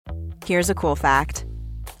Here's a cool fact.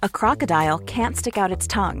 A crocodile can't stick out its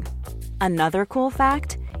tongue. Another cool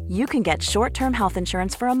fact, you can get short-term health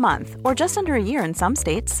insurance for a month or just under a year in some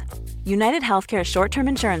states. United Healthcare short-term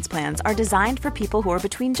insurance plans are designed for people who are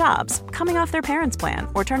between jobs, coming off their parents' plan,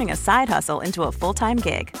 or turning a side hustle into a full-time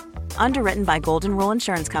gig. Underwritten by Golden Rule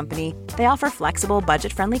Insurance Company, they offer flexible,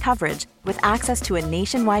 budget-friendly coverage with access to a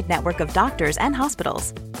nationwide network of doctors and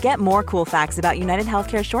hospitals. Get more cool facts about United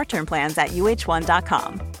Healthcare short-term plans at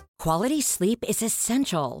uh1.com. Quality sleep is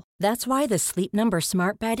essential. That's why the Sleep Number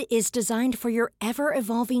Smart Bed is designed for your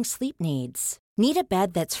ever-evolving sleep needs. Need a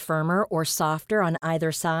bed that's firmer or softer on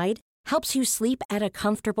either side? Helps you sleep at a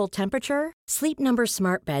comfortable temperature? Sleep Number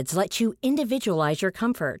Smart Beds let you individualize your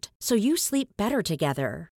comfort, so you sleep better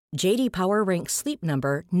together. J.D. Power ranks Sleep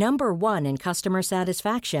Number number 1 in customer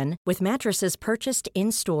satisfaction with mattresses purchased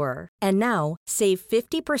in-store. And now, save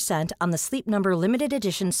 50% on the Sleep Number Limited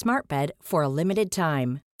Edition Smart Bed for a limited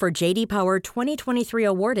time. For J.D. Power 2023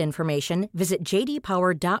 award information, visit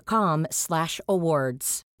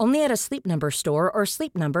jdpower.com/awards. Only at a Sleep Number store or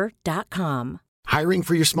sleepnumber.com. Hiring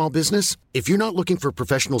for your small business? If you're not looking for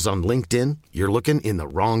professionals on LinkedIn, you're looking in the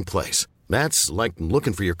wrong place. That's like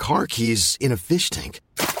looking for your car keys in a fish tank.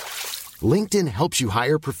 LinkedIn helps you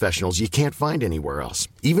hire professionals you can't find anywhere else,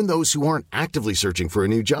 even those who aren't actively searching for a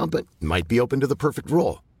new job but might be open to the perfect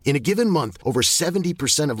role. In a given month, over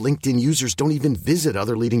 70% of LinkedIn users don't even visit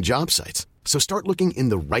other leading job sites. So start looking in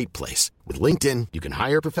the right place. With LinkedIn, you can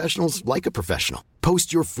hire professionals like a professional.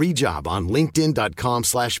 Post your free job on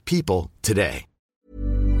linkedin.com/people today.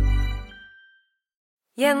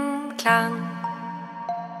 Gjenklang.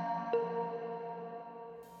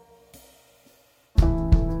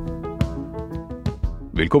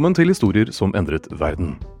 Velkommen til Historier som endret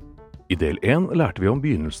verden. I del 1 lærte vi om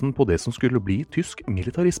begynnelsen på det som skulle bli tysk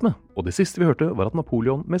militarisme, og det siste vi hørte var at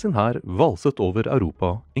Napoleon med sin hær valset over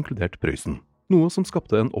Europa, inkludert Prøysen, noe som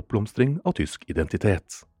skapte en oppblomstring av tysk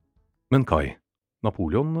identitet. Men Kai,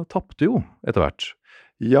 Napoleon tappte jo etter hvert.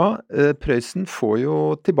 Ja, Prøysen får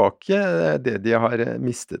jo tilbake det de har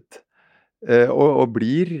mistet, og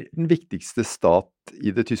blir den viktigste stat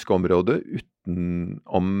i det tyske området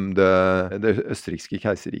utenom det østerrikske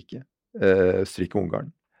keiserriket,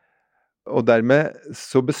 Østerrike-Ungarn. Og dermed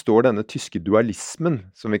så består denne tyske dualismen,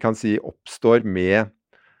 som vi kan si oppstår med,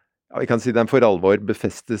 vi kan si den for alvor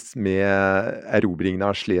befestes med erobringen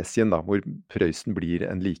av Schlesien, da, hvor Prøysen blir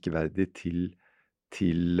en likeverdig til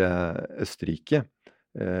Østerrike,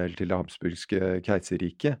 til det habsburgske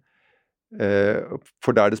keiserriket.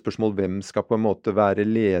 For da det spørsmål hvem skal på en måte være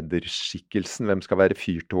lederskikkelsen, hvem skal være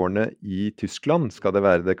fyrtårnet i Tyskland? Skal det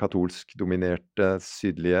være det katolsk dominerte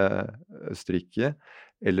sydlige Østerrike,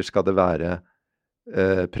 eller skal det være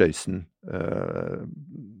Prøysen,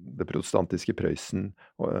 det protestantiske Prøysen,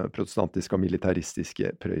 protestantiske og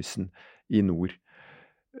militaristiske Prøysen i nord?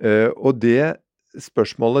 Og det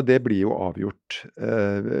spørsmålet det blir jo avgjort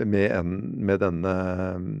med denne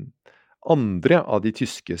andre av de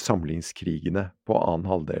tyske samlingskrigene på annen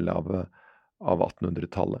halvdel av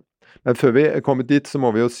 1800-tallet. Men før vi er kommet dit, så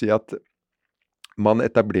må vi jo si at man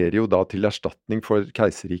etablerer jo da til erstatning for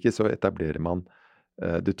keiserriket, så etablerer man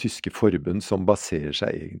det tyske forbund som baserer seg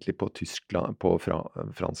egentlig på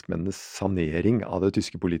franskmennenes sanering av det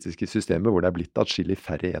tyske politiske systemet, hvor det er blitt atskillig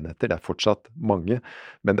færre enheter. Det er fortsatt mange,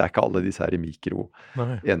 men det er ikke alle disse her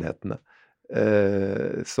mikroenhetene.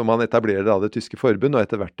 Så man etablerer da det tyske forbund, og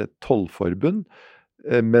etter hvert et tollforbund,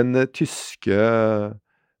 men tyske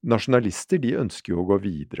nasjonalister, de ønsker jo å gå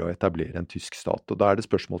videre og etablere en tysk stat, og da er det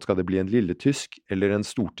spørsmål, skal det bli en lille tysk eller en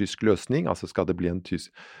stortysk løsning, altså skal det bli en tysk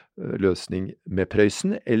løsning med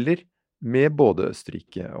Prøysen, eller med både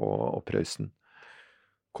Østerrike og Prøysen.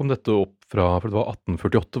 Kom dette opp fra, for det var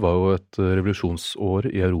 1848 var jo et revolusjonsår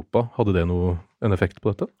i Europa, hadde det en effekt på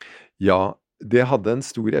dette? Ja, det hadde en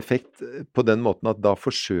stor effekt på den måten at da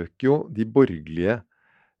forsøker jo de borgerlige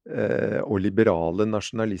og liberale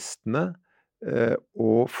nasjonalistene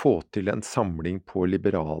å få til en samling på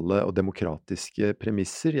liberale og demokratiske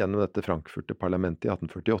premisser gjennom dette Frankfurter-parlamentet i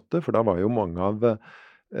 1848, for da var jo mange av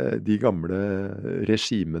de gamle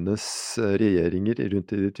regimenes regjeringer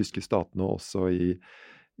rundt i de tyske statene og også i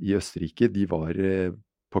Østerrike, de var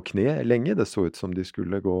på kne lenge, det så ut som de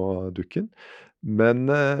skulle gå dukken, men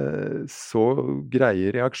så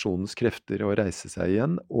greier reaksjonens krefter å reise seg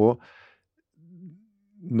igjen, og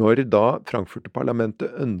når da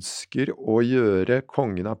Frankfurter-parlamentet ønsker å gjøre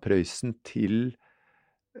kongen av Prøysen til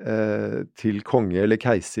konge eller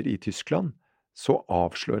keiser i Tyskland, så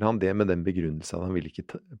avslår han det med den begrunnelse at han vil ikke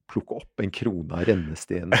plukke opp en krone av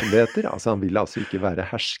rennestenen, som det heter. Altså han vil altså ikke være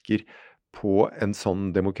hersker på en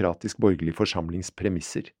sånn demokratisk borgerlig forsamlings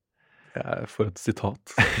premisser. For et sitat.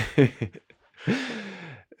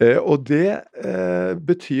 Og det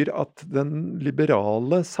betyr at den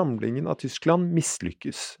liberale samlingen av Tyskland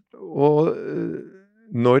mislykkes. Og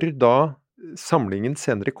når da samlingen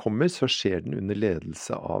senere kommer, så skjer den under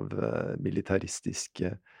ledelse av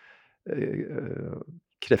militaristiske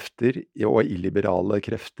krefter og illiberale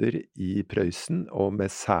krefter i Prøysen, og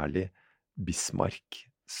med særlig Bismarck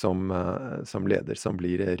som leder, som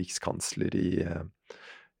blir rikskansler i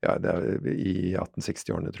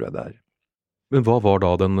 1860-årene, tror jeg det er. Men hva var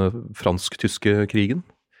da den fransk-tyske krigen?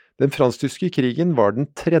 Den fransk-tyske krigen var den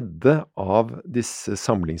tredje av disse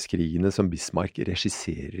samlingskrigene som Bismarck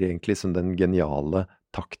regisserer, egentlig, som den geniale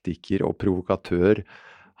taktiker og provokatør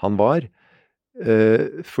han var.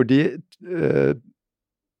 Fordi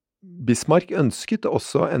Bismarck ønsket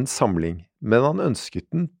også en samling, men han ønsket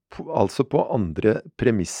den altså på andre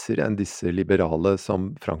premisser enn disse liberale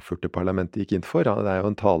som Frankfurter-parlamentet gikk inn for. Det er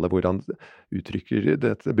jo en tale hvor han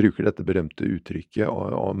bruker dette berømte uttrykket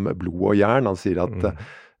om blod og jern. Han sier at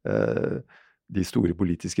de store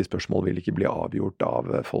politiske spørsmål vil ikke bli avgjort av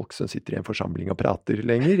folk som sitter i en forsamling og prater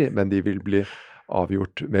lenger, men de vil bli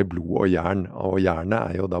avgjort med blod og jern. Og jernet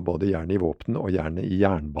er jo da både jern i våpen og jernet i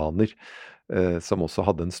jernbaner, som også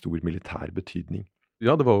hadde en stor militær betydning.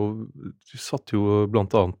 Ja, de satt jo blant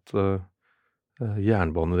annet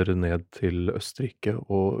jernbaner ned til Østerrike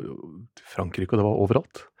og til Frankrike, og det var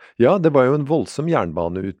overalt. Ja, det var jo en voldsom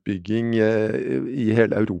jernbaneutbygging i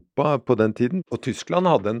hele Europa på den tiden. Og Tyskland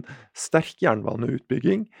hadde en sterk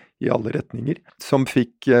jernbaneutbygging i alle retninger, som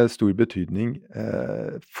fikk stor betydning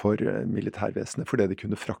for militærvesenet, fordi det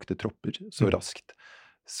kunne frakte tropper så raskt.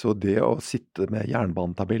 Så det å sitte med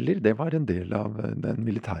jernbanetabeller, det var en del av den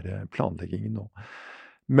militære planleggingen nå.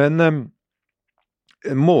 Men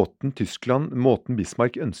måten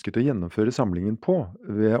Bismarck ønsket å gjennomføre samlingen på,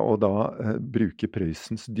 ved å da bruke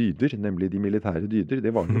Prøysens dyder, nemlig de militære dyder,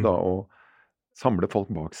 det var jo da å samle folk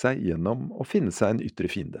bak seg gjennom å finne seg en ytre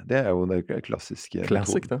fiende. Det er jo det klassiske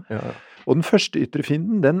Classic, det. Ja. Og den første ytre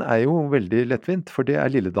fienden, den er jo veldig lettvint, for det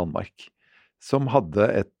er lille Danmark, som hadde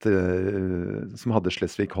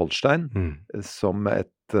Schleswig-Holstein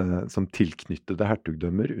som tilknyttede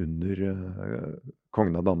hertugdømmer under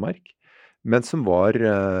kongen av Danmark, men som var,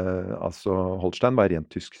 altså Holstein var rent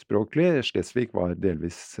tyskspråklig, Schleswig var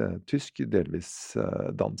delvis tysk, delvis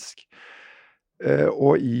dansk.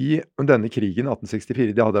 Og i denne krigen,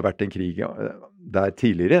 1864, det hadde vært en krig der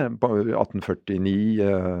tidligere, på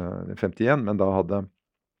 1849-51, men da hadde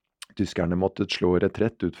tyskerne måttet slå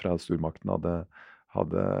retrett ut fra at stormakten hadde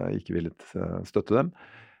ikke villet støtte dem.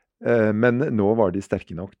 Men nå var de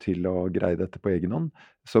sterke nok til å greie dette på egen hånd.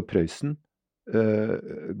 Så Prøysen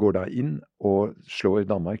går da inn og slår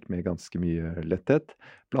Danmark med ganske mye letthet,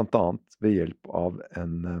 blant annet ved hjelp av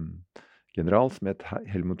en general som het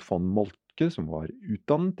Helmut von Moltke, som var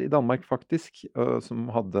utdannet i Danmark faktisk, som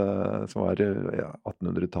var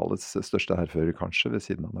 1800-tallets største hærfører kanskje, ved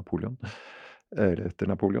siden av Napoleon. Eller etter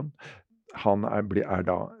Napoleon. Han er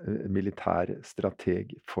da militær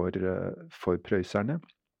strateg for prøyserne.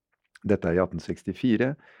 Dette er i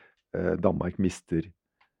 1864. Danmark mister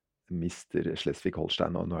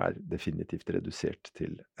Schleswig-Holstein, og nå er definitivt redusert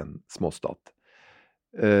til en småstat.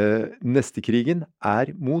 Neste krigen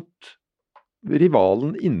er mot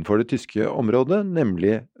rivalen innenfor det tyske området,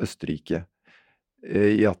 nemlig Østerrike,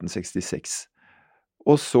 i 1866.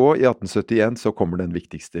 Og så i 1871 så kommer den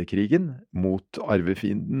viktigste krigen mot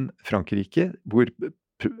arvefienden Frankrike, hvor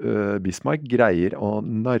Bismarck greier å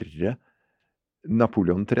narre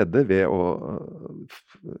Napoleon III ved å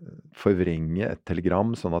forvrenge et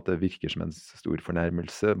telegram, sånn at det virker som en stor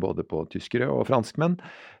fornærmelse både på tyskere og franskmenn.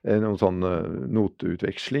 Noen sånn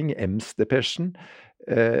noteutveksling, Ems-depesjen,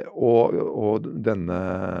 og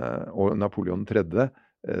Napoleon III,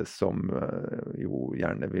 som jo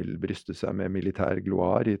gjerne vil bryste seg med militær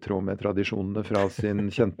gloire i tråd med tradisjonene fra sin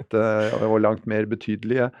kjente og langt mer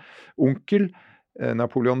betydelige onkel,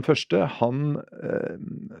 Napoleon I,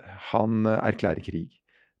 han erklærer krig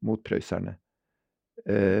mot prøyserne.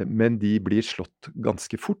 Men de blir slått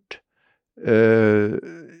ganske fort. I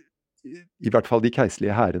hvert fall de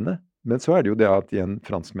keiserlige hærene. Men så er det jo det at igjen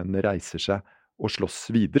franskmennene reiser seg og slåss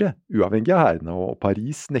videre, uavhengig av hærene, og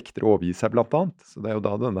Paris nekter å overgi seg blant annet. Så det er jo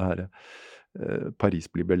da denne her Paris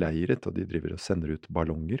blir beleiret, og de driver og sender ut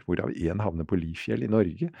ballonger, hvorav en havner på Lifjell i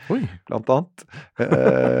Norge, blant annet.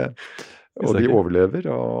 Og de overlever,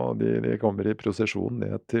 og de kommer i prosesjon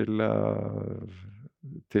ned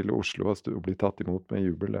til Oslo og blir tatt imot med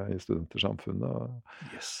jubel i Studentersamfunnet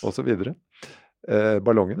og så videre.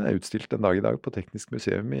 Ballongen er utstilt en dag i dag på Teknisk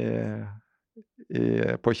museum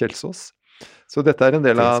på Kjelsås. Så dette en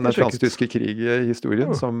del Det av skal den jeg sjekke ut. fransk-tyske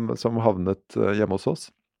krig-historien som havnet hjemme hos oss.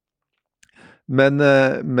 Men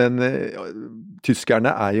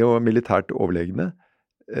tyskerne jo militært overlegne,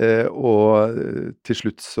 og til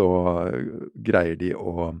slutt så greier de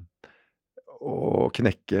å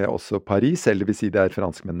knekke også Paris, eller vil si det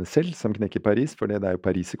franskmennene selv som knekker Paris, for det jo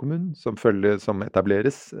Pariserkommunen som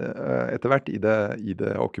etableres etter hvert i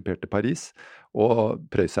det okkuperte Paris, og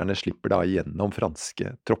prøyserne slipper da igjennom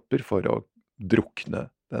franske tropper for å drukne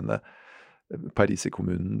denne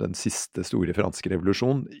Pariserkommunen, den siste store franske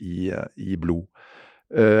revolusjon, i blod.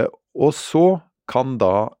 Og så kan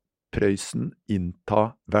da Prøysen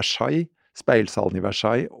innta Versailles, speilsalen i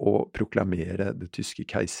Versailles, og proklamere det tyske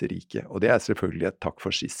keiserriket. Og det selvfølgelig et takk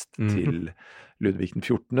for sist til Ludvig den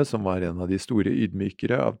 14., som var en av de store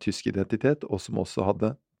ydmykere av tysk identitet, og som også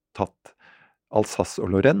hadde tatt Alsace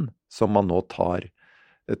og Lorraine, som man nå tar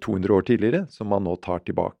 200 år tidligere, som man nå tar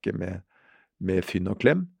tilbake med fynn og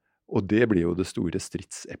klem. Og det blir jo det store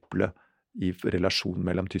stridseplet i relasjonen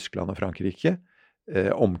mellom Tyskland og Frankrike.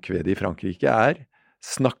 Omkvedet i Frankrike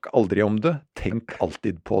snakk aldri om det, tenk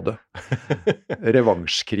alltid på det.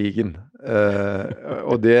 Revansjkrigen.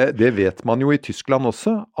 Og det vet man jo i Tyskland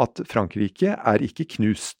også, at Frankrike ikke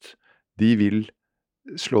knust. De vil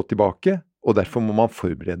slå tilbake, og derfor må man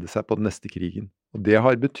forberede seg på den neste krigen. Og det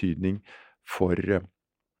har betydning for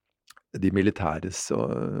de militæres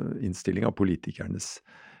innstilling og politikernes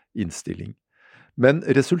innstilling. Men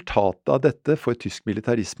resultatet av dette for tysk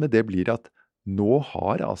militarisme, det blir at nå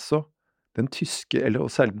har altså den tyske, eller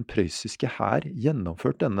særlig den prøyssiske hær,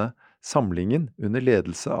 gjennomført denne samlingen under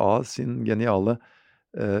ledelse av sin geniale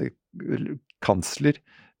kansler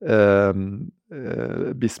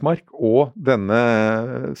Bismarck, og denne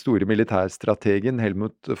store militærstrategen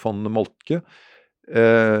Helmut von Moltke,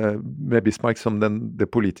 med Bismarck som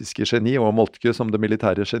det politiske geni, og Moltke som det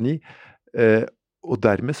militære geni. Og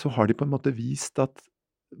dermed så har de på en måte vist at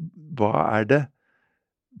hva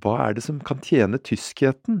det som kan tjene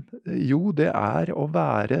tyskheten? Jo, det å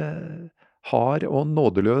være hard og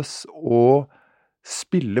nådeløs og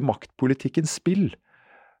spille maktpolitikkens spill.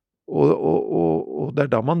 Og det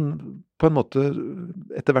da man på en måte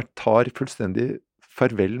etter hvert tar fullstendig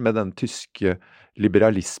farvel med den tyske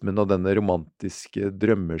liberalismen og denne romantiske,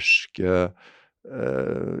 drømmerske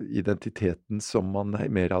identiteten som man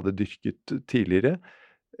mer hadde dyrket tidligere.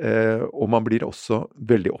 Og man blir også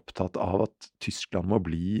veldig opptatt av at Tyskland må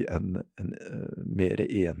bli en mer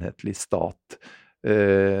enhetlig stat.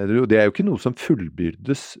 Det jo ikke noe som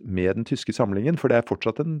fullbyrdes med den tyske samlingen, for det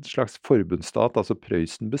fortsatt en slags forbundsstat. Altså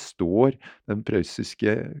Prøysen består, den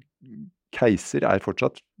prøysiske keiser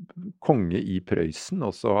fortsatt konge i Prøysen,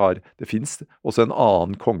 og det finnes også en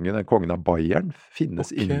annen konge, den kongen av Bayern,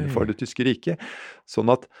 finnes innenfor det tyske riket. Sånn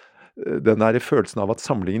at den der følelsen av at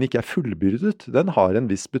samlingen ikke fullbyrdet, den har en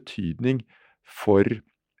viss betydning for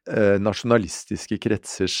nasjonalistiske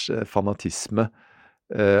kretsers fanatisme,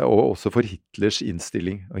 og også for Hitlers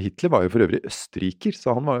innstilling. Og Hitler var jo for øvrig østerriker,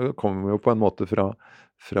 så han kom jo på en måte fra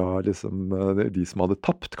liksom, de som hadde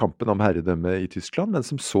tapt kampen om herredømme i Tyskland, men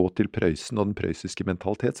som så til Prøysen og den prøysiske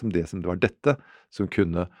mentalitet som det var dette som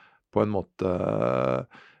kunne på en måte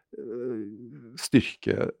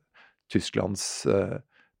styrke Tysklands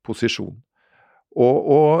posisjon.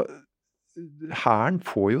 Og hæren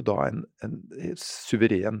får jo da en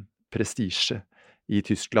suveren prestisje i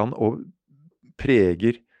Tyskland, og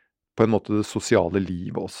preger på en måte det sosiale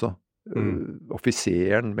liv også.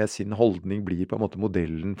 Offiseren med sin holdning blir på en måte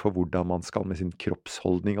modellen for hvordan man skal med sin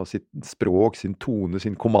kroppsholdning og sitt språk, sin tone,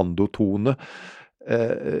 sin kommandotone,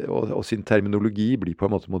 og sin terminologi blir på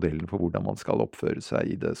en måte modellen for hvordan man skal oppføre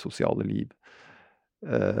seg i det sosiale liv.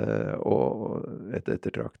 Og et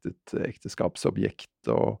ettertraktet ekteskapsobjekt,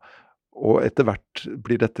 og etter hvert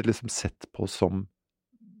blir dette liksom sett på som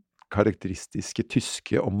karakteristiske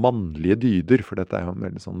tyske og mannlige dyder, for dette jo en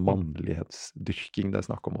veldig sånn mannlighetsdyrking det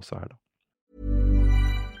snakk om også her da.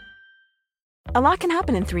 A lot can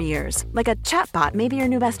happen in 3 years, like a chatbot may be your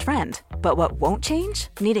new best friend. But what won't change?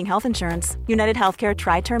 Needing health insurance. United Healthcare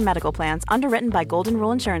Tri-Term Medical Plans, underwritten by Golden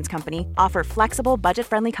Rule Insurance Company, offer flexible,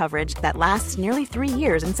 budget-friendly coverage that lasts nearly 3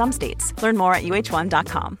 years in some states. Learn more at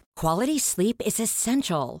uh1.com. Quality sleep is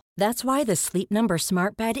essential. That's why the Sleep Number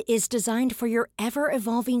Smart Bed is designed for your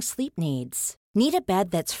ever-evolving sleep needs. Need a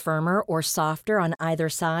bed that's firmer or softer on either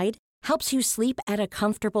side? Helps you sleep at a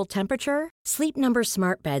comfortable temperature? Sleep Number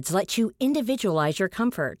Smart Beds let you individualize your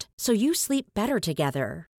comfort, so you sleep better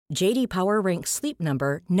together. JD Power ranks Sleep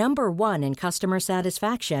Number number 1 in customer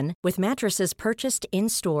satisfaction with mattresses purchased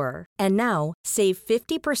in-store. And now, save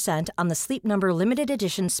 50% on the Sleep Number Limited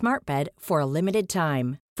Edition Smart Bed for a limited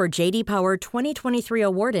time. For JD Power 2023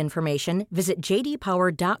 award information, visit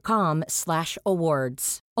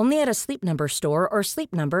jdpower.com/awards. Only at a Sleep Number store or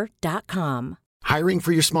sleepnumber.com. Hiring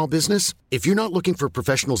for your small business? If you're not looking for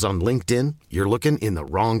professionals on LinkedIn, you're looking in the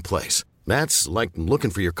wrong place. That's like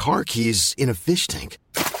looking for your car keys in a fish tank.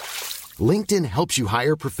 LinkedIn helps you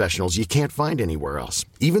hire professionals you can't find anywhere else,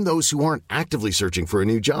 even those who aren't actively searching for a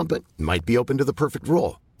new job but might be open to the perfect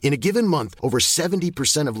role. In a given month, over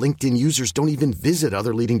 70% of LinkedIn users don't even visit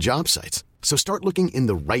other leading job sites. So start looking in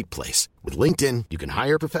the right place. With LinkedIn, you can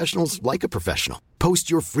hire professionals like a professional.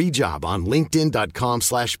 Post your free job on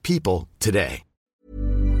linkedin.com/people today.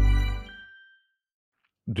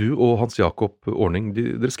 Du og Hans Jakob Orning,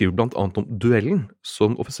 dere skriver blant annet om duellen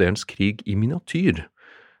som offiserens krig i miniatyr.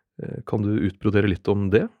 Kan du utbrodere litt om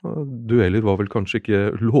det? Dueller var vel kanskje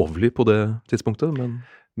ikke lovlig på det tidspunktet, men...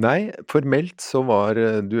 Nei, formelt så var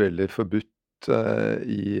dueller forbudt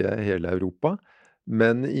i hele Europa,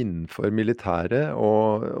 men innenfor militæret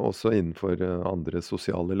og også innenfor andre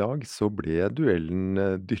sosiale lag så ble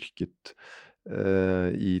duellen dyrket.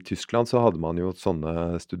 I Tyskland så hadde man jo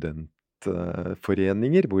sånne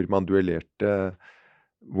studentforeninger hvor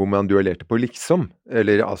man duellerte på liksom,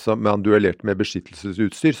 eller altså man duellerte med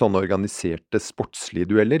beskyttelsesutstyr, sånne organiserte sportslige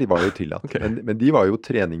dueller, de var jo tillatt. Okay. Men de var jo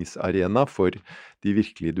treningsarena for de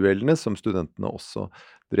virkelige duellene som studentene også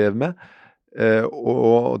drev med.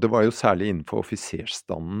 Og det var jo særlig innenfor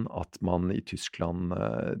offiserstanden at man i Tyskland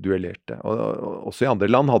duellerte. Og også i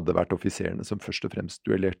andre land hadde det vært offiserene som først og fremst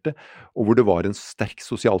duellerte, og hvor det var en sterk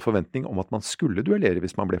sosial forventning om at man skulle duellere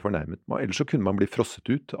hvis man ble fornærmet. Ellers så kunne man bli frosset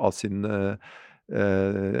ut av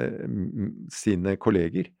sine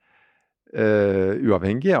kolleger,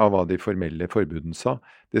 uavhengig av hva de formelle forbuden sa.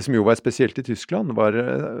 Det som jo var spesielt i Tyskland var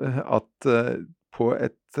at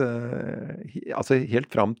altså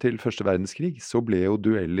helt fram til første verdenskrig så ble jo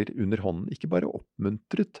dueller under hånden ikke bare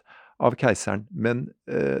oppmuntret av keiseren, men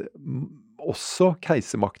også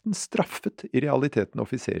keisermakten straffet i realiteten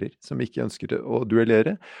offiserer som ikke ønsket å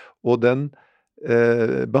duellere, og den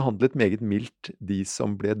behandlet meget mildt de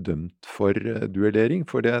som ble dømt for duellering,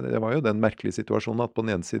 for det var jo den merkelige situasjonen at på den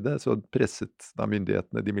ene side så presset da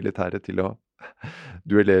myndighetene de militære til å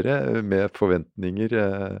duellere med forventninger,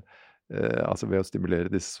 altså ved å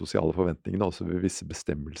stimulere disse sosiale forventningene også ved visse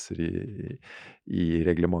bestemmelser i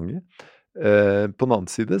reglementet. På den annen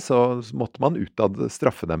side så måtte man utad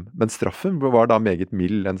straffe dem, men straffen var da meget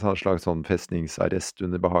mild, en slags sånn festningsarrest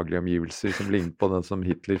under behagelige omgivelser som lignet på den som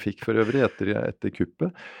Hitler fikk for øvrig etter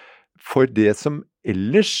kuppet, for det som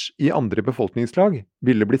ellers i andre befolkningslag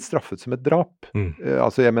ville blitt straffet som et drap.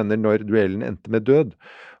 Altså jeg mener når duellen endte med død,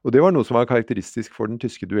 og det var noe som var karakteristisk for den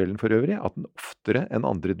tyske duellen for øvrig, at den oftere enn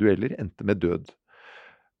andre dueller endte med død.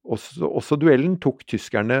 Også duellen tok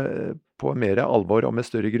tyskerne på mer alvor og med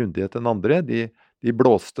større grundighet enn andre. De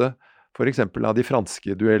blåste for eksempel av de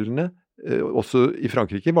franske duellene. Også i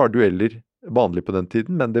Frankrike var dueller vanlig på den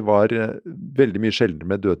tiden, men det var veldig mye sjeldnere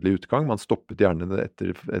med dødelig utgang. Man stoppet gjerne etter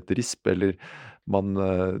et risp, eller man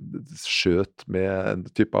skjøt med en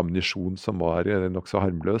type ammunisjon som var nok så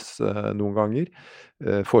harmløs noen ganger.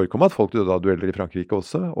 Forekom at folk døde av dueller i Frankrike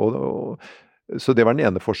også, så det var den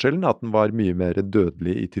ene forskjellen, at den var mye mer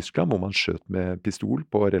dødelig i Tyskland, hvor man skjøt med pistol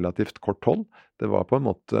på relativt kort hold. Det var på en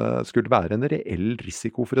måte, skulle være en reell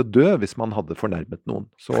risiko for å dø hvis man hadde fornærmet noen.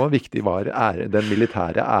 Så viktig var den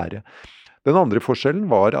militære ære. Den andre forskjellen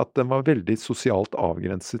var at den var veldig sosialt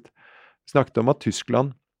avgrenset. Vi snakket om at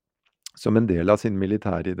Tyskland, som en del av sin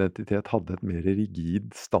militære identitet, hadde et mer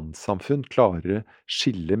rigid standssamfunn, klarere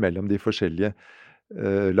skille mellom de forskjellige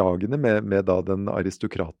lagene med da den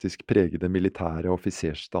aristokratisk pregede militære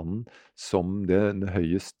offiserstanden som den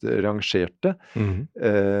høyest rangerte,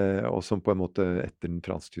 og som på en måte etter den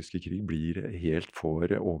fransk-tyske krig blir helt for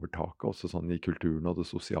overtaket også sånn i kulturen og det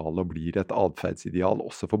sosiale, og blir et adferdsideal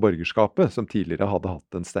også for borgerskapet, som tidligere hadde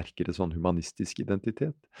hatt en sterkere sånn humanistisk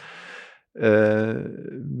identitet.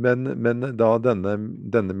 Men da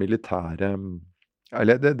denne militære,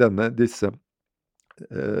 eller disse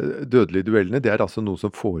dødelige duellene, det er altså noe som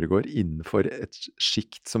foregår innenfor et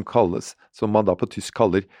sjikt som man da på tysk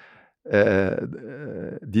kaller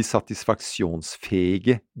die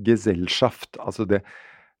satisfaktionsfähige Gesellschaft, altså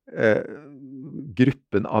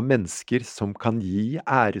gruppen av mennesker som kan gi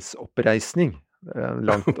æresoppreisning.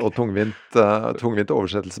 Langt og tungvint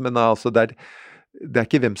oversettelse, men altså det er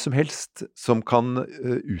ikke hvem som helst som kan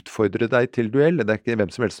utfordre deg til duell, det er ikke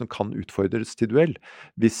hvem som helst som kan utfordres til duell.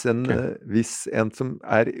 Hvis en som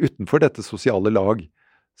er utenfor dette sosiale lag,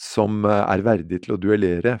 som er verdig til å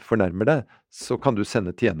duellere, fornærmer deg, så kan du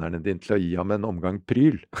sende tjenerne dine til å gi ham en omgang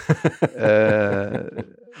pryl.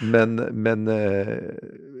 Men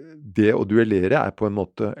det å duellere er på en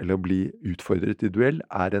måte, eller å bli utfordret i duell,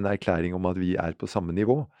 er en erklæring om at vi er på samme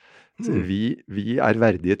nivå. Vi er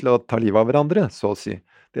verdige til å ta livet av hverandre, så å si.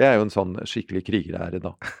 Det er jo en sånn skikkelig krigerære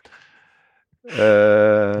da.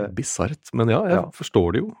 Bizarrt, men ja, jeg forstår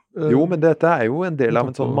det jo. Jo, men dette er jo en del av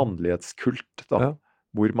en sånn mannlighetskult da,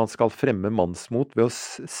 hvor man skal fremme mannsmot ved å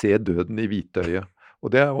se døden i hvitøyet.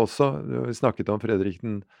 Og det er også, vi snakket om Fredrik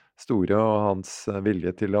den Store og hans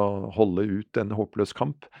vilje til å holde ut en håpløs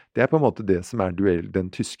kamp. Det er på en måte det som er den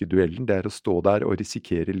tyske duellen, det er å stå der og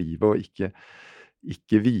risikere livet og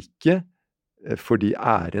ikke vike, fordi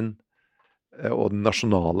æren og den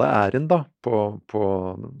nasjonale æren da, på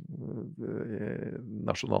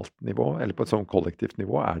nasjonalt nivå, eller på et sånn kollektivt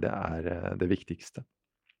nivå, er det viktigste.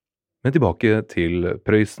 Men tilbake til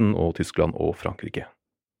Prøysen og Tyskland og Frankrike.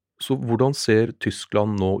 Så hvordan ser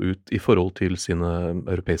Tyskland nå ut i forhold til sine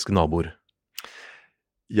europeiske naboer?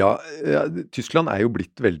 Ja, Tyskland er jo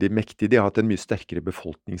blitt veldig mektig. De har hatt en mye sterkere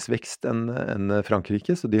befolkningsvekst enn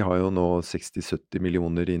Frankrike, så de har jo nå 60-70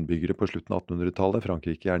 millioner innbyggere på slutten av 1800-tallet.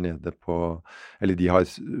 Frankrike er nede på, eller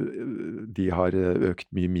de har økt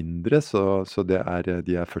mye mindre, så de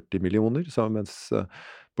er 40 millioner, så mens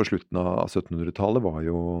på slutten av 1700-tallet var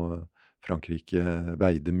jo Frankrike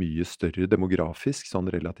veide mye større demografisk, sånn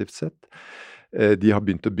relativt sett. De har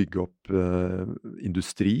begynt å bygge opp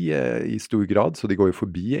industri i stor grad, så de går jo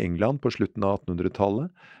forbi England på slutten av 1800-tallet.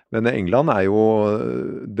 Men England er jo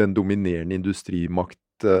den dominerende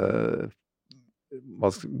industrimakt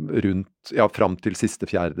rundt, fram til siste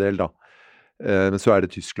fjerdedel da. Men så er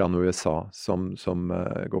det Tyskland og USA som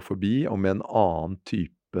går forbi, og med en annen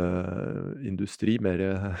type industri, mer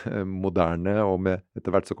moderne, og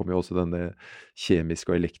etter hvert så kommer jo også denne kjemiske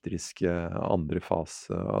og elektriske andre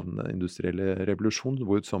fase av den industrielle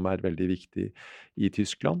revolusjonen, som er veldig viktig i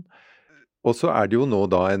Tyskland. Og så er det jo nå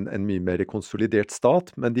da en mye mer konsolidert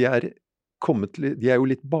stat, men de er jo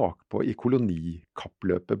litt bakpå i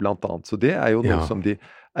kolоникappløpet blant annet, så det er jo noe som de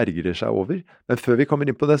ergrer seg over. Men før vi kommer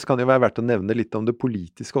inn på det, så kan det jo være verdt å nevne litt om det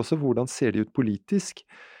politiske også. Hvordan ser det ut politisk?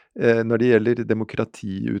 Når det gjelder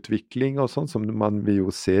demokratiutvikling og sånn, som vi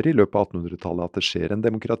jo ser i løpet av 1800-tallet, at det skjer en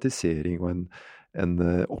demokratisering og en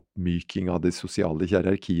oppmyking av de sosiale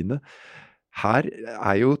hierarkiene. Her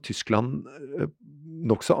er jo Tyskland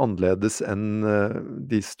nok så annerledes enn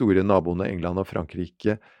de store naboene England og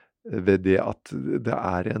Frankrike, ved det at det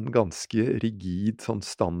er en ganske rigid sånn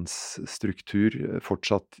standsstruktur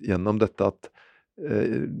fortsatt gjennom dette at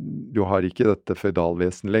du har ikke dette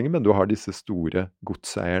føydalvesen lenger, men du har disse store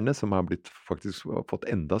godseierne som har fått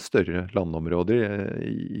enda større landområder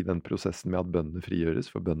i den prosessen med at bøndene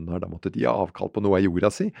frigjøres, for bøndene har da måttet gi avkall på noe av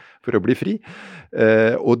jorda si for å bli fri.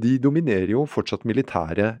 Og de dominerer jo fortsatt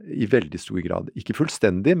militæret i veldig stor grad. Ikke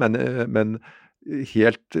fullstendig, men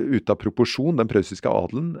helt ute av proporsjon. Den prøyssiske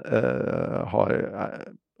adelen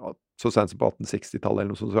så sent som på 1860-tallet eller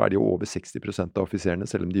noe sånt, så er de jo over 60% av offiserene,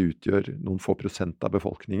 selv om de utgjør noen få prosent av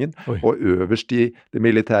befolkningen. Oi. Og øverst i det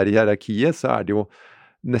militære hierarkiet så er det jo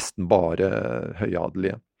nesten bare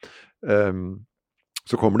høyadelige.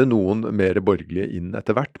 Så kommer det noen mer borgerlige inn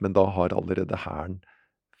etter hvert, men da har allerede hæren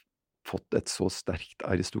fått et så sterkt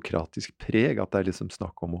aristokratisk preg at det er liksom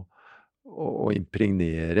snakk om å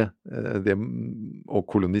impregnere det, og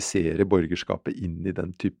kolonisere borgerskapet inn i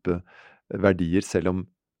den type verdier, selv om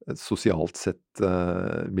sosialt sett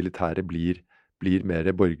militæret blir mer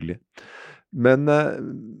borgerlig. Men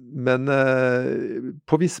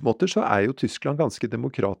på visse måter så er jo Tyskland ganske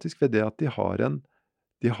demokratisk ved det at de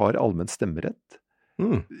har allmenn stemmerett.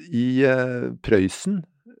 I Prøysen,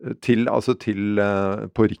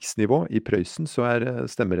 på riksnivå i Prøysen, så er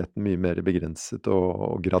stemmeretten mye mer begrenset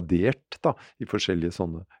og gradert da, i forskjellige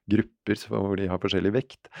sånne grupper hvor de har forskjellig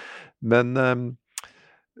vekt. Men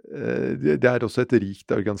det er også et rikt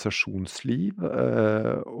organisasjonsliv,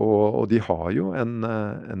 og de har jo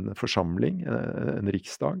en forsamling, en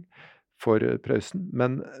riksdag for Prøysen,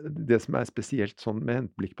 men det som er spesielt sånn med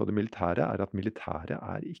henblikk på det militære, er at militæret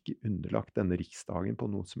er ikke underlagt denne riksdagen på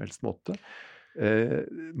noen som helst måte.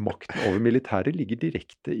 Makten over militæret ligger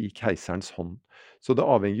direkte i keiserens hånd, så det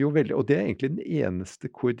avhenger jo veldig, og det er egentlig den eneste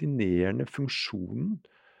koordinerende funksjonen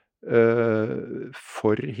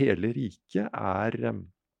for hele riket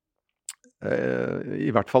i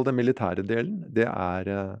hvert fall den militære delen, det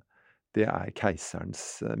er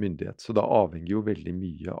keiserens myndighet. Så det avhenger jo veldig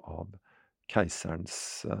mye av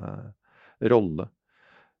keiserens rolle.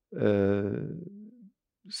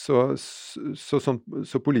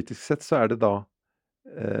 Så politisk sett så er det da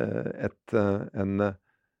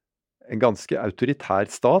en ganske autoritær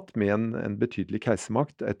stat med en betydelig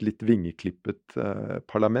keisermakt, et litt vingeklippet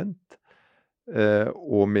parlament,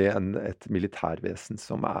 og med et militærvesen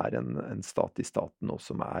som en stat i staten, og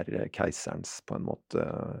som keiserens på en måte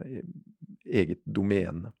eget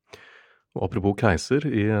domene. Og apropos keiser,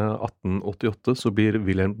 i 1888 så blir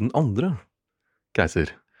Wilhelm den andre keiser.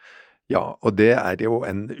 Ja, og det jo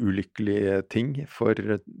en ulykkelig ting for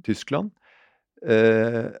Tyskland.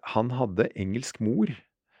 Han hadde engelsk mor,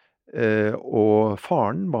 og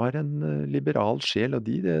faren var en liberal sjel, og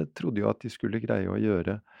de trodde jo at de skulle greie å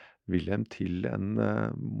gjøre Wilhelm til en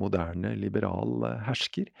moderne, liberal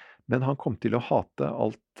hersker. Men han kom til å hate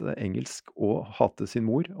alt engelsk og hate sin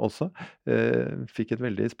mor også. Fikk et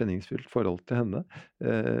veldig spenningsfylt forhold til henne.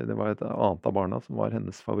 Det var et annet av barna som var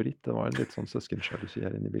hennes favoritt. Det var en litt sånn søskensjalusi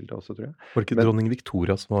her inne i bildet også, tror jeg. Var det ikke dronning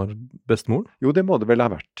Victoria som var bestemoren? Jo, det må det vel ha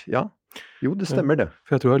vært, ja. Jo, det stemmer det.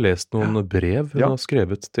 For jeg tror jeg har lest noen brev hun har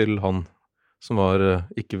skrevet til han, som var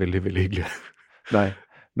ikke veldig, veldig hyggelig.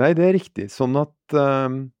 Nei, det riktig. Sånn at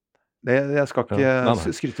jeg skal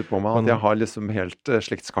ikke skryte på meg at jeg har liksom helt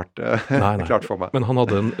slektskartet klart for meg. Men han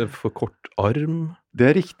hadde en for kort arm. Det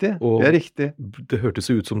riktig, og det riktig. Det hørtes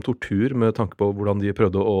ut som tortur med tanke på hvordan de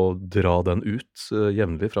prøvde å dra den ut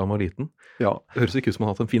jevnlig fra han var liten. Ja. Det høres ikke ut som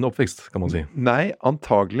han har hatt en fin oppvekst, kan man si. Nei,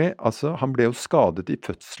 antagelig. Altså, han ble jo skadet i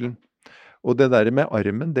fødselen. Og det der med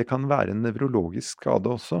armen, det kan være en nevrologisk skade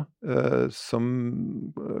også, som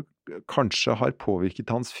kanskje har påvirket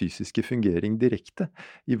hans fysiske fungering direkte.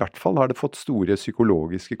 I hvert fall har det fått store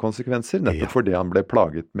psykologiske konsekvenser, nettopp fordi han ble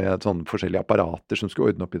plaget med sånne forskjellige apparater som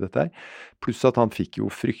skulle ordne opp i dette her. Pluss at han fikk jo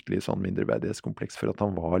fryktelig sånn mindreverdighetskompleks for at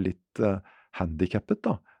han var litt handikappet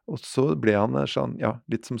da. Og så ble han sånn,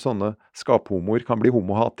 litt som sånne skaphomoer kan bli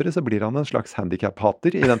homohatere, så blir han en slags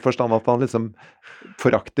handicap-hater, i den forstand at han liksom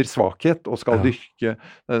forakter svakhet, og skal dyrke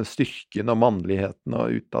styrken og mannligheten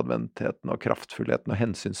og utadvendtheten og kraftfullheten og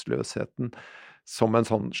hensynsløsheten som en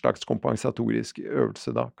sånn slags kompensatorisk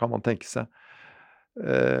øvelse da, kan man tenke seg.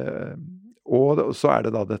 Og så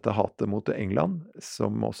det da dette hatet mot England,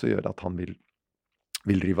 som også gjør at han vil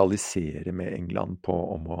rivalisere med England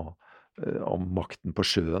om makten på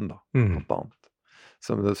sjøen, da, blant annet.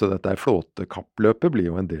 Så dette flåtekappløpet blir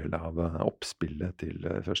jo en del av oppspillet til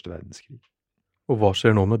første verdenskrig. Og hva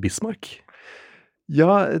skjer nå med Bismarck?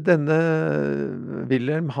 Ja, denne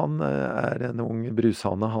Wilhelm, han en ung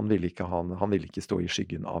brushane. Han ville ikke stå i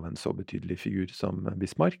skyggen av en så betydelig figur som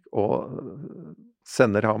Bismarck, og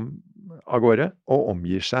sender ham av gårde, og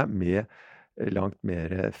omgir seg med langt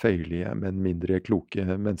mer føyelige, men mindre kloke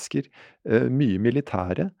mennesker. Mye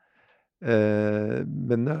militære.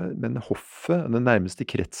 Men hoffet, den nærmeste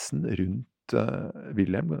kretsen rundt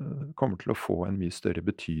Wilhelm, kommer til å få en mye større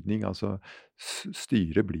betydning. Altså,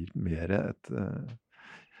 styret blir mer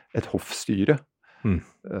et hoffstyre,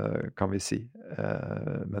 kan vi si.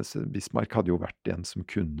 Mens Bismarck hadde jo vært en som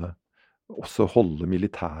kunne også holde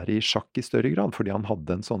militæret i sjakk i større grad, fordi han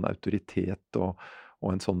hadde en sånn autoritet og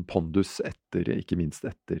en sånn pondus ikke minst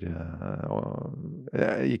etter,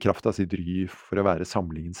 i kraft av sitt ry for å være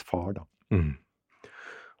samlingens far, da.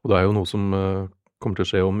 Og det jo noe som kommer til å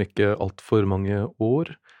skje om ikke alt for mange år,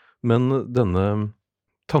 men denne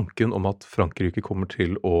tanken om at Frankrike kommer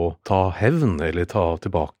til å ta hevn, eller ta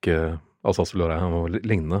tilbake Alsace-Lorraine og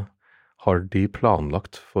lignende, har de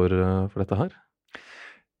planlagt for dette her?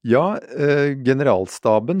 Ja,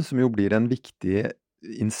 generalstaben, som jo blir en viktig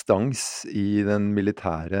instans i den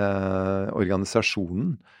militære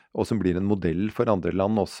organisasjonen, og som blir en modell for andre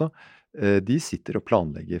land også, de sitter og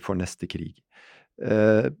planlegger for neste krig.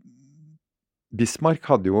 Bismarck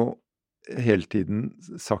hadde jo hele tiden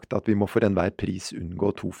sagt at vi må for enhver pris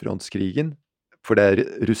unngå tofrontskrigen, for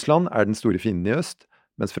Russland den store fienden i øst,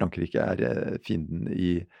 mens Frankrike fienden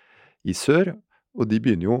i sør, og de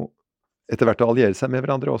begynner jo etter hvert å alliere seg med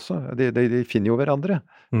hverandre også. De finner jo hverandre.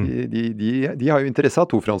 De har jo interesse av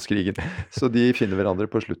tofrontskrigen, så de finner hverandre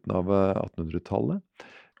på slutten av 1800-tallet.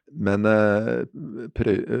 Men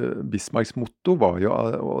Bismarcks motto var jo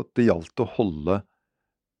at det gjaldt å holde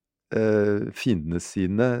fiendene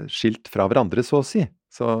sine skilt fra hverandre, så å si.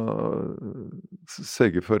 Så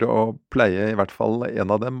sørge for å pleie i hvert fall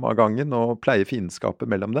en av dem av gangen, og pleie fiendskapet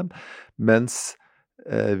mellom dem, mens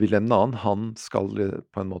Wilhelm II, han skal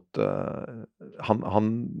på en måte,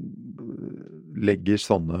 han legger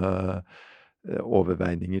sånne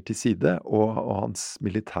overveininger til side, og hans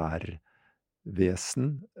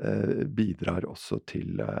militærvesen bidrar også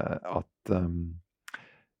til at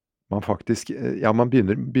man faktisk, man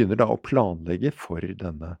begynner da å planlegge for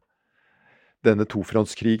denne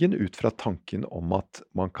tofrontskrigen ut fra tanken om at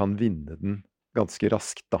man kan vinne den ganske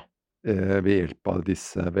raskt da, ved hjelp av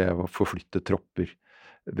ved å forflytte tropper.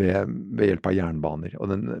 ved hjelp av jernbaner. Og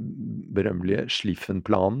den berømmelige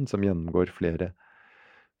Schlieffen-planen, som gjennomgår flere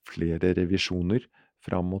revisjoner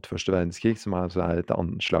fram mot første verdenskrig, som altså et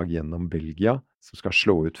anslag gjennom Belgia, som skal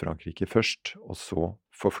slå ut Frankrike først, og så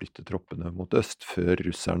forflytte troppene mot øst, før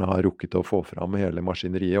russerne har rukket å få fram hele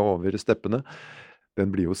maskineriet over steppene.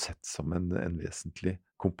 Den blir jo sett som en vesentlig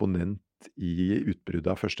komponent i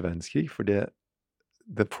utbruddet av første verdenskrig, for det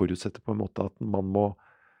forutsetter på en måte at man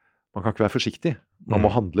kan ikke være forsiktig. Man må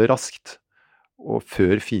handle raskt, og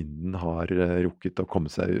før fienden har rukket å komme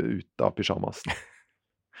seg ut av pyjamasen.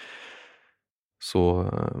 Så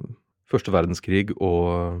første verdenskrig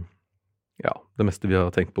og det meste vi har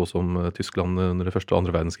tenkt på som Tyskland under det første og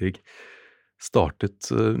andre verdenskrig startet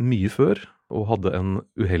mye før og hadde en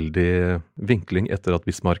uheldig vinkling etter at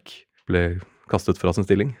Bismarck ble kastet fra sin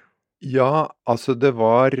stilling. Ja, altså det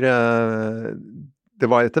var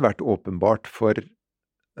etter hvert åpenbart for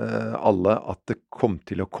alle at det kom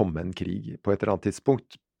til å komme en krig på et eller annet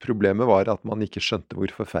tidspunkt. Problemet var at man ikke skjønte hvor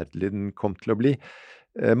forferdelig den kom til å bli.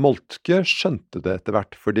 Moltke skjønte det etter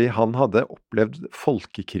hvert, fordi han hadde opplevd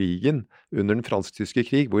folkekrigen under den fransk-tyske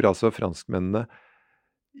krig, hvor altså franskmennene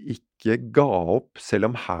ikke ga opp selv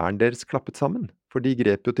om hæren deres klappet sammen. For de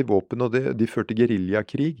grep jo til våpen, og de førte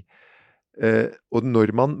guerillakrig. Og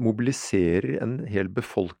når man mobiliserer en hel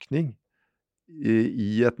befolkning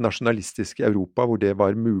i et nasjonalistisk Europa hvor det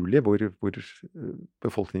var mulig, hvor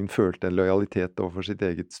befolkningen følte en lojalitet overfor sitt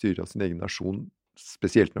eget styre og sin egen nasjon,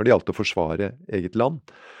 spesielt når det gjaldt å forsvare eget land,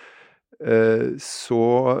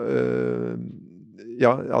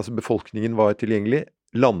 altså befolkningen var tilgjengelig,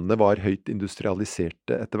 landene var høyt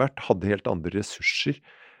industrialiserte etter hvert, hadde helt andre ressurser.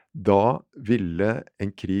 Da ville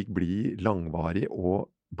en krig bli langvarig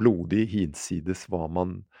og blodig hinsides hva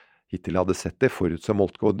man hittil hadde sett. Det forutså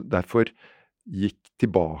Moltke, og derfor gikk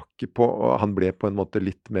tilbake på, og han ble på en måte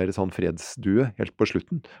litt mer sånn fredsdue helt på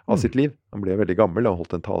slutten av sitt liv. Han ble veldig gammel og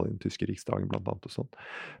holdt en tale i den tyske riksdagen blant annet og sånn.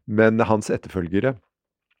 Men hans etterfølgere,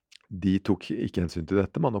 de tok ikke hensyn til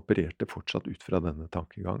dette. Man opererte fortsatt ut fra denne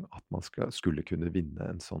tankegang at man skulle kunne vinne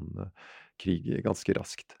en sånn krig ganske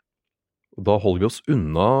raskt. Og da holder vi oss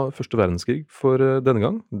unna første verdenskrig for denne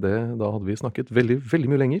gang. Da hadde vi snakket veldig,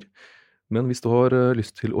 veldig mye lenger. Men hvis du har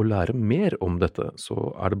lyst til å lære mer om dette,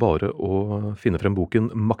 så er det bare å finne frem boken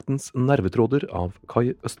Maktens nervetråder av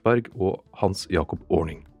Kai Østberg og Hans Jakob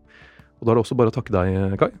Orning. Og da er det også bare å takke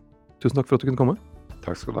deg, Kai. Tusen takk for at du kunne komme.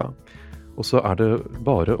 Takk skal du ha. Og så er det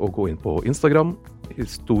bare å gå inn på Instagram,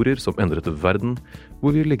 historier som endret verden,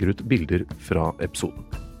 hvor vi legger ut bilder fra episoden.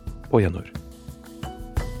 På gjenhør.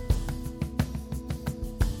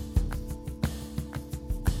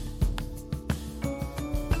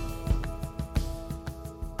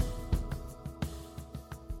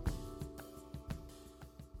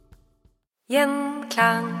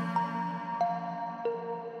 Gjenklang.